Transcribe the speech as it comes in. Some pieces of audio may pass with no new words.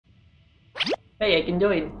Hey, I can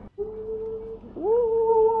join.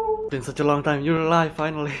 Been such a long time. You're alive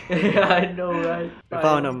finally. Yeah, I know, right? We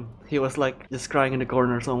found him. He was like just crying in the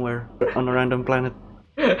corner somewhere on a random planet.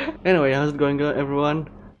 Anyway, how's it going, everyone?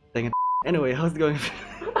 Dang it. Anyway, how's it going?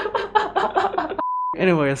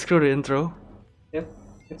 Anyway, screw the intro. Yep,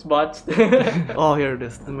 it's bots. Oh, here it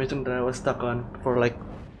is. The mission that I was stuck on for like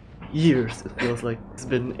years. It feels like it's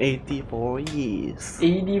been 84 years.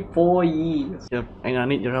 84 years. Yep, and I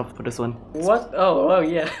need your help for this one. What? Oh,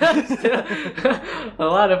 yeah. A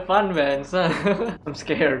lot of fun, man. I'm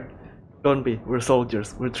scared. Don't be. We're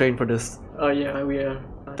soldiers. We're trained for this. Oh yeah, we are.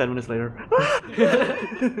 10 minutes later.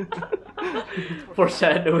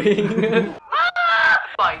 Foreshadowing.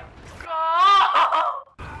 My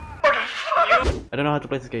I don't know how to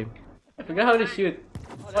play this game. I forgot how to shoot.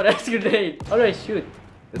 Oh, that's grenade. How do I shoot?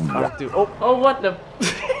 It's R2. Oh! Oh, what the?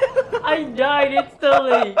 I died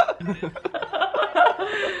instantly.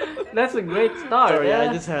 That's a great start. Sorry, yeah?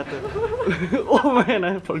 I just had to. Oh man,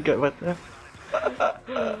 I forgot about that.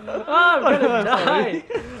 Oh, I'm gonna die.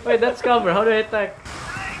 Wait, that's cover. How do I attack?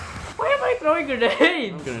 Why am I throwing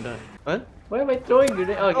grenades? I'm gonna die. What? Why am I throwing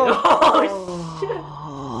grenades? Okay. Oh, shit.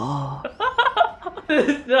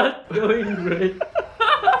 It's not going great.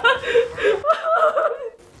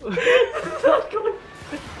 It's not going.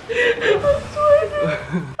 I'm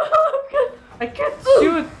sweating. Oh, God. I can't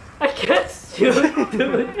shoot. I can't shoot,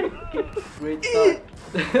 dude. Great start.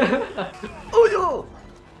 Oh yo!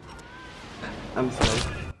 I'm sorry.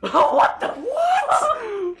 What the? What?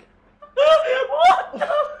 What the?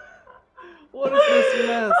 What is this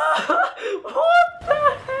mess? What the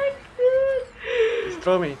heck, dude? Just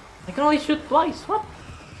throw me. I can only shoot twice. What?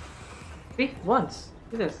 See, once.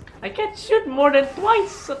 This is. I can't shoot more than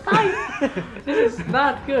twice a time. This is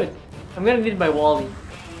not good. I'm gonna need my Wally.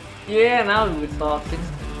 Yeah, now we're talking.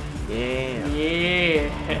 Yeah. Yeah.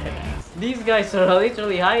 These guys are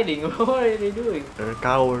literally hiding. What are they doing? They're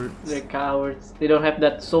cowards. They're cowards. They don't have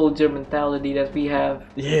that soldier mentality that we have.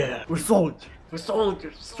 Yeah, we're soldiers. We're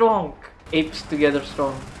soldiers, strong. Apes together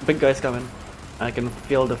strong. Big guy's coming. I can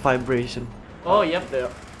feel the vibration. Oh, yep, there.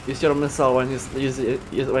 Use your missile when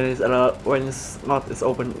when it's not it's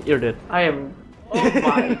open. You're dead. I am. Oh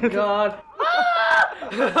my god.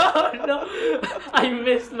 Oh, no. I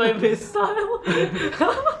missed my missile.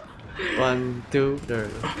 1, 2, there.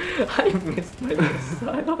 I missed my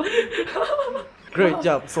missile. Great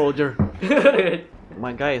job, soldier.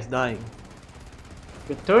 My guy is dying.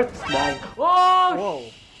 The turret's dying. Oh! Whoa!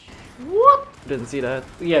 What? Didn't see that.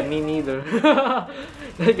 Yeah, me neither.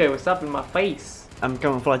 That guy was up in my face. I'm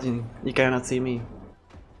camouflaging. You cannot see me.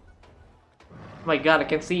 Oh my god, I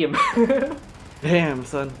can see him. Damn,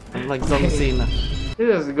 son. I'm like John Cena.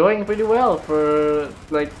 This is going pretty well for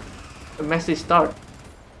like a messy start.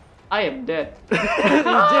 I am dead.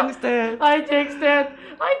 Jinxed it. I jinxed it.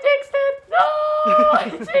 I jinxed it. No! I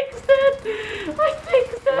jinxed it. I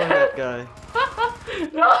jinxed Where's that it. guy?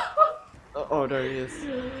 No! Oh, there he is.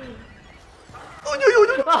 Oh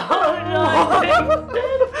no! I jinxed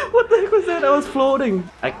it. What the heck was that? I was floating.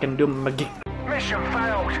 I can do magic. Mission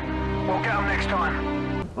failed. We'll get them next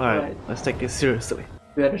time. Alright, let's take this seriously.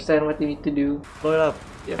 You understand what you need to do? Blow it up.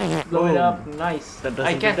 Yep. Blow it up. Nice. That I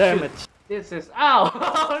doesn't do can't damage. shoot. This is. Ow!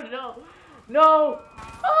 Oh no! No!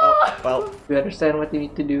 Oh, well. You understand what you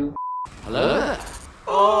need to do? Hello?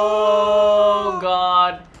 Oh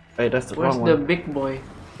god! Hey, that's the Where's wrong the one. big boy?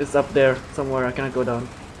 It's up there somewhere. I cannot go down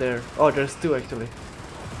there. Oh, there's 2 actually.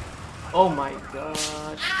 Oh my god.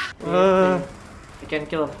 I can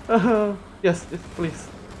kill him. Yes, please.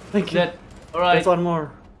 Thank you. Dead. Alright. There's one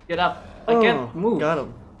more. Get up. I Oh, can't move. Got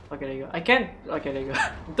him. Okay, there you go. I can't. Okay, there you go.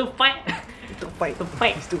 To fight. To fight. To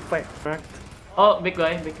fight. He's to fight. Correct. Oh, big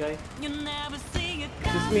guy, big guy. Is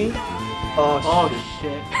this me? Oh, Oh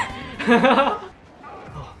shit. shit.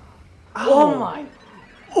 Oh my.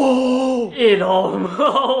 Oh! It almost.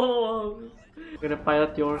 I'm gonna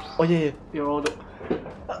pilot yours. Oh, yeah. Your old.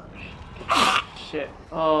 Shit.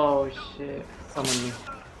 Oh shit. Summon me.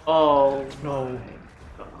 Oh No.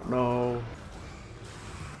 No.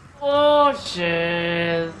 Oh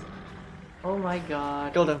shit. Oh my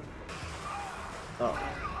god. Kill them. Oh.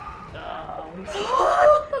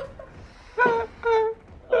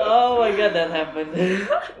 Oh my god, that happened.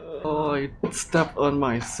 Oh, I stepped on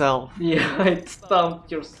myself. Yeah, I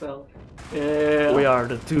stomped yourself. Yeah. We are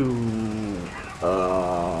the 2.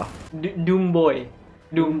 Doom boy.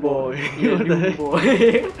 Doom boy. Yeah, What the Doom heck? boy.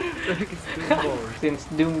 Doom boy. Since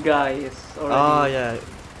Doom guy is already. Oh, yeah.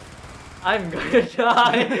 I'm gonna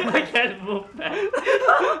die. I can't move back.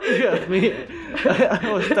 Yeah, me.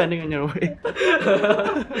 I was standing in your way.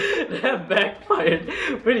 That backfired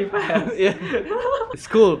pretty fast. Yeah. It's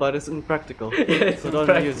cool, but it's impractical. Yeah, it's so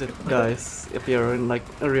don't use it, guys. If you're in like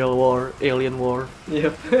a real war, alien war.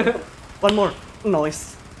 Yep. One more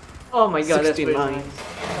noise. Oh my god, 69. that's pretty nice.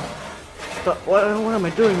 Stop. What am I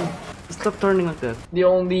doing? Stop turning like that. The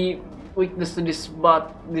only weakness to this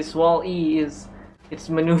wall E is its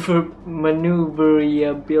maneuverability.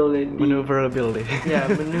 Maneuverability. Yeah,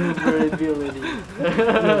 maneuverability.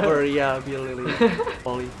 Maneuverability.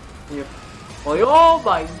 Polly. Yep. Oh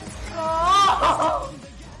my god!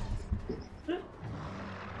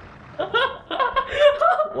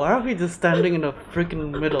 Why are we just standing in the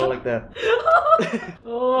freaking middle like that?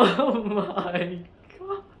 Oh my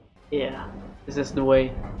god. Yeah, this is the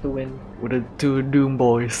way to win. With the two Doom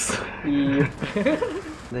boys. Yep.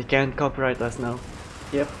 They can't copyright us now.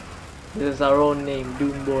 Yep. This is our own name,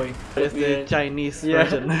 Doom Boy. It's the Chinese Yeah.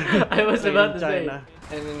 version. I was Made about in to China.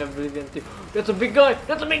 say. And in Oblivion too. That's a big guy!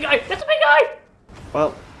 That's a big guy! That's a big guy!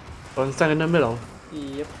 Well, don't stand in the middle.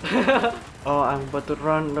 Yep. Oh, I'm about to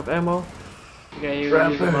run out of ammo. Okay, here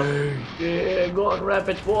we go. Yeah, go on,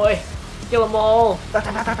 rampage boy! Kill them all! I'm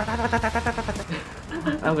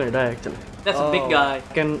gonna die actually. That's a big guy.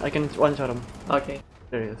 I can one shot him. Okay,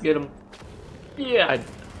 There he is. get him. Yeah!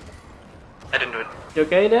 I didn't do it. You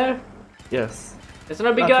okay there? Yes. That's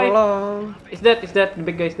not a big Not for guy! long. Is that the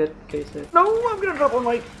big guy is dead? Okay, is that? No, I'm gonna drop on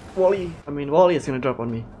my Wally. I mean, Wally is gonna drop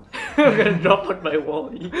on me. I'm gonna drop on my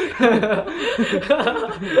wally.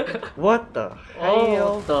 What the Oh,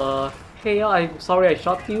 hell? the hell! I'm sorry I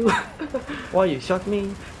shot you. Why you shot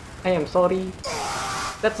me? I am sorry.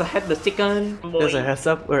 That's a headless chicken. There's a heads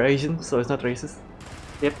up, we're Asian, so it's not racist.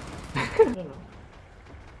 Yep.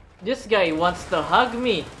 This guy wants to hug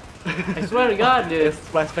me. I swear to God, dude. Just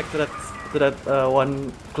flashback to that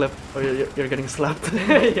one clip where you're getting slapped.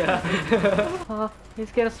 Yeah.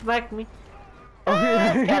 He's gonna smack me.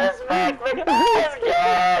 He's gonna smack me. He's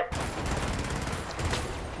scared.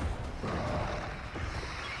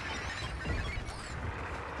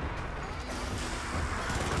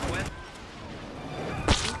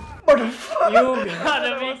 You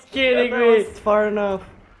gotta be kidding That me. was far enough.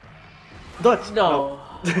 Dodge. No.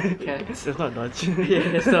 Okay. There's no dodge.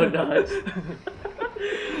 Yeah, there's no dodge.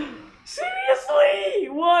 Seriously?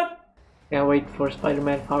 What? Can't wait for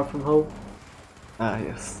Spider-Man Far From Home. Ah,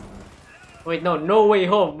 yes. Wait, no, No Way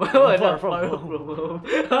Home. Far From Home.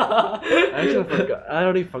 I actually forgot. I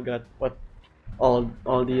already forgot what all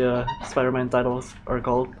the Spider-Man titles are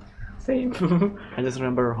called. Same. I just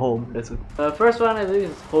remember Home. That's it. The first one I think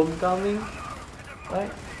is Homecoming, right?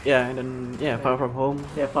 Yeah, and then yeah, Far From Home,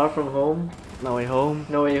 Yeah, Far From Home, No Way Home,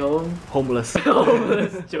 No Way Home, Homeless.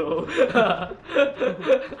 Homeless Joe.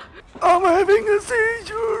 I'm having a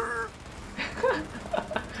seizure.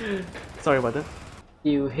 Sorry about that.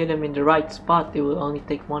 You hit him in the right spot, it will only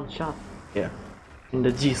take one shot. Yeah, in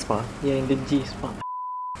the G spot. Yeah, in the G spot.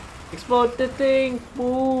 Explode the thing!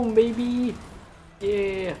 Boom, baby!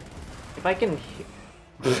 Yeah. If I can hit...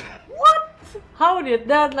 What? How did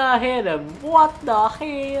that not hit him? What the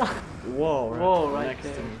hell? Whoa, right, Whoa, right next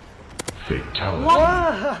there. to me.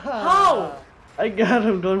 What? How? I got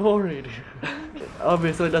him, don't worry.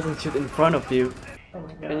 Obviously it doesn't shoot in front of you. Oh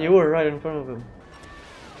my god. And you were right in front of him.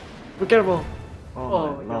 Be careful.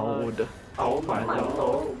 Oh my my god. lord. Oh my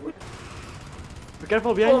lord. Be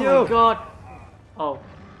careful behind Oh you. my god. Oh.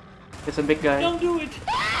 It's a big guy. Don't do it.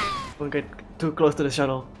 Don't get too close to the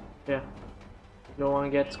shuttle. Yeah. Don't want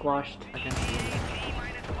to get squashed. I can see it.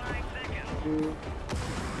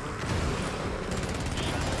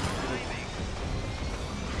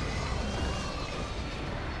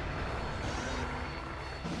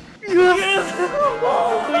 Yes!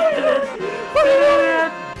 Oh, we did it! We did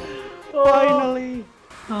it! Oh, Finally!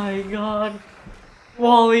 my god.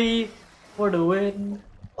 Wally for the win.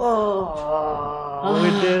 Oh, we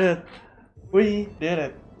did it! We did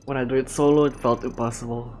it! When I do it solo, it felt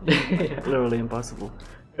impossible. Yeah. Literally impossible.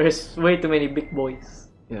 There's way too many big boys.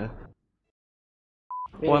 Yeah.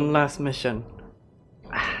 Maybe. One last mission.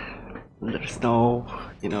 There's no,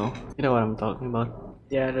 you know what I'm talking about.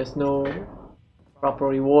 Yeah, there's no proper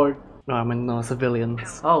reward. No, I mean no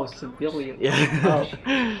civilians. Oh, civilian. Yeah. Oh,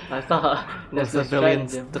 I thought No there's a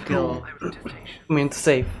civilians stratagem. to kill. I mean to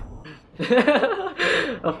save.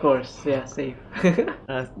 Of course, yeah, safe.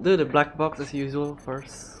 Do the black box as usual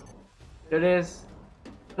first. It is.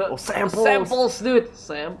 Oh, samples! Samples, dude!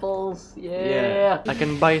 Samples, yeah! I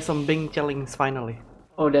can buy some Bing Chillings finally.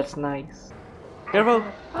 Oh, that's nice. Careful!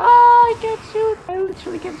 Ah, I can't shoot! I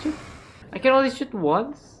literally can't shoot. I can only shoot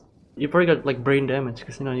once? You probably got like brain damage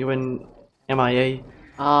because you know you went MIA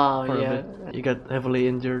Oh for a yeah. bit. You got heavily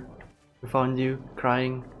injured. We found you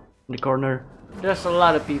crying in the corner. There's a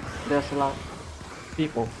lot of people. There's a lot.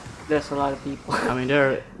 People. There's a lot of people. I mean,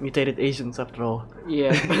 they're mutated Asians after all.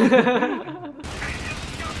 Yeah.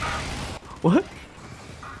 What?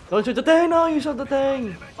 Don't shoot the thing! No, you shot the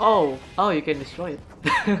thing! Oh, you can destroy it.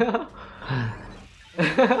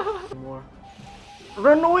 More.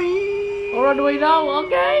 Run away! Oh, run away now.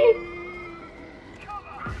 Okay.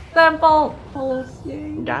 Temple.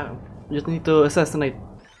 Yay. Got him. You just need to assassinate.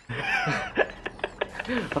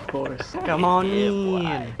 Of course. Come on in.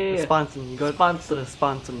 Yeah. Sponson. Go Sponson. to the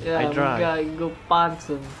Sponson. Yeah, I we drive. gotta go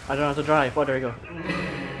Sponson. I don't have to drive. Oh, there you go.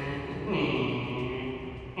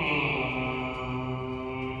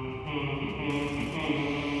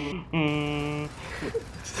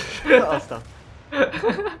 Oh, stop.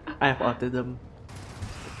 I have autism.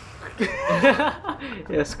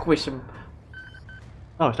 Yeah, squish him.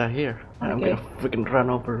 Oh, it's not here. I'm Okay. gonna freaking run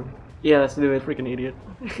over him. Yeah, let's do it. Freaking idiot.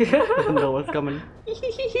 Doesn't know what's coming.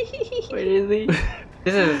 Where is he?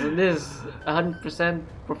 This is 100%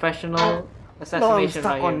 professional No, I'm assassination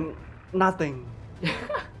stuck right on nothing. here.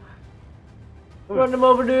 Run him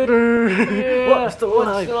over, dude. Yeah. What? Still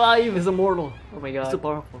alive. What's alive? He's immortal. Oh my He's too god.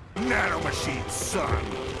 powerful. Nanomachine, son.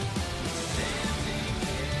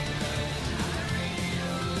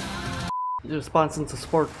 You're Sponson to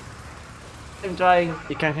support. I'm trying.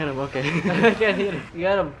 You can't hit him, okay. I can't hit him.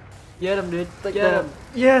 Get him. Get him, dude. Take Get that. him.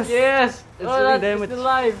 Yes! Yes. It's Oh, really that's damaged. still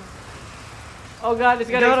alive. Oh god, it's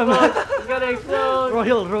gonna Got him. explode. It's gonna explode.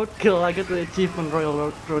 Royal Roadkill. I got the achievement Royal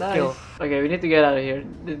Roadkill. Nice. Okay, we need to get out of here.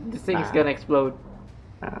 This thing is Nah. gonna explode.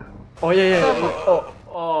 Oh, yeah. Oh,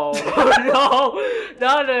 Oh no!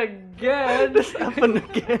 Not again! this happened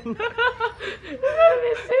again. Are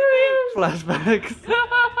you serious? Flashbacks.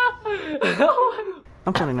 Oh,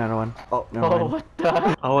 I'm trying another one. Oh, no. oh, what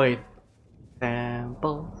the? Oh, wait.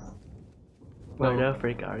 Samples. Where No. the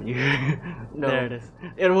freak are you? No. There it is.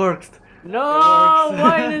 It works. No! It works.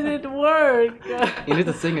 Why did it work? You need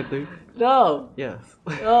to sing it, dude. No! Yes.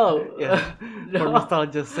 No! Yeah. For No!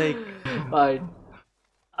 nostalgia's sake. Fine.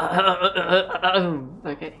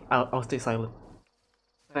 Okay. I'll stay silent.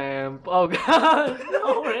 Oh god!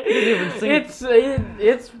 No, didn't even sing it.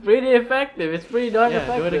 it's pretty effective. It's pretty darn Yeah,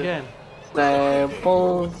 effective. do it again.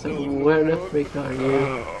 Samples, where the freak are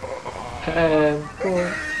you?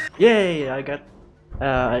 Samples. Yay! I got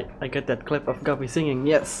that clip of Guppy singing.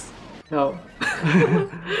 Yes. No.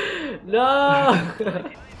 No!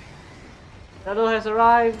 Shadow has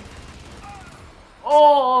arrived.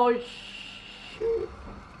 Oh shoot!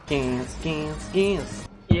 Skins.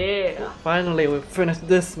 Yeah. Finally, we finished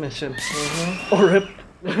this mission. Oh, rip.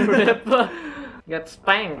 Rip. Get I'm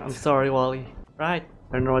spanked. sorry, Wally. Right.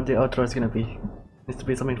 I don't know what the outro is gonna be. Needs to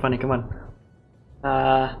be something funny. Come on.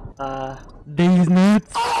 These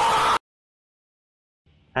nuts. I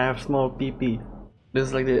have small PP. This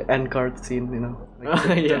is like the end card scene, you know.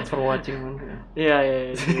 Like, Yeah. thanks for watching, man. Yeah.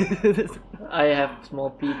 I have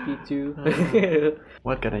small PP too.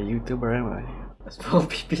 What kind of YouTuber am I? A small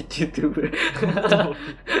PP YouTuber.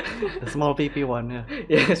 The small PP one, yeah.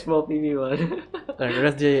 Yeah, small PP one. There,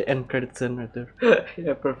 that's the end credit scene right there.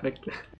 Yeah, perfect.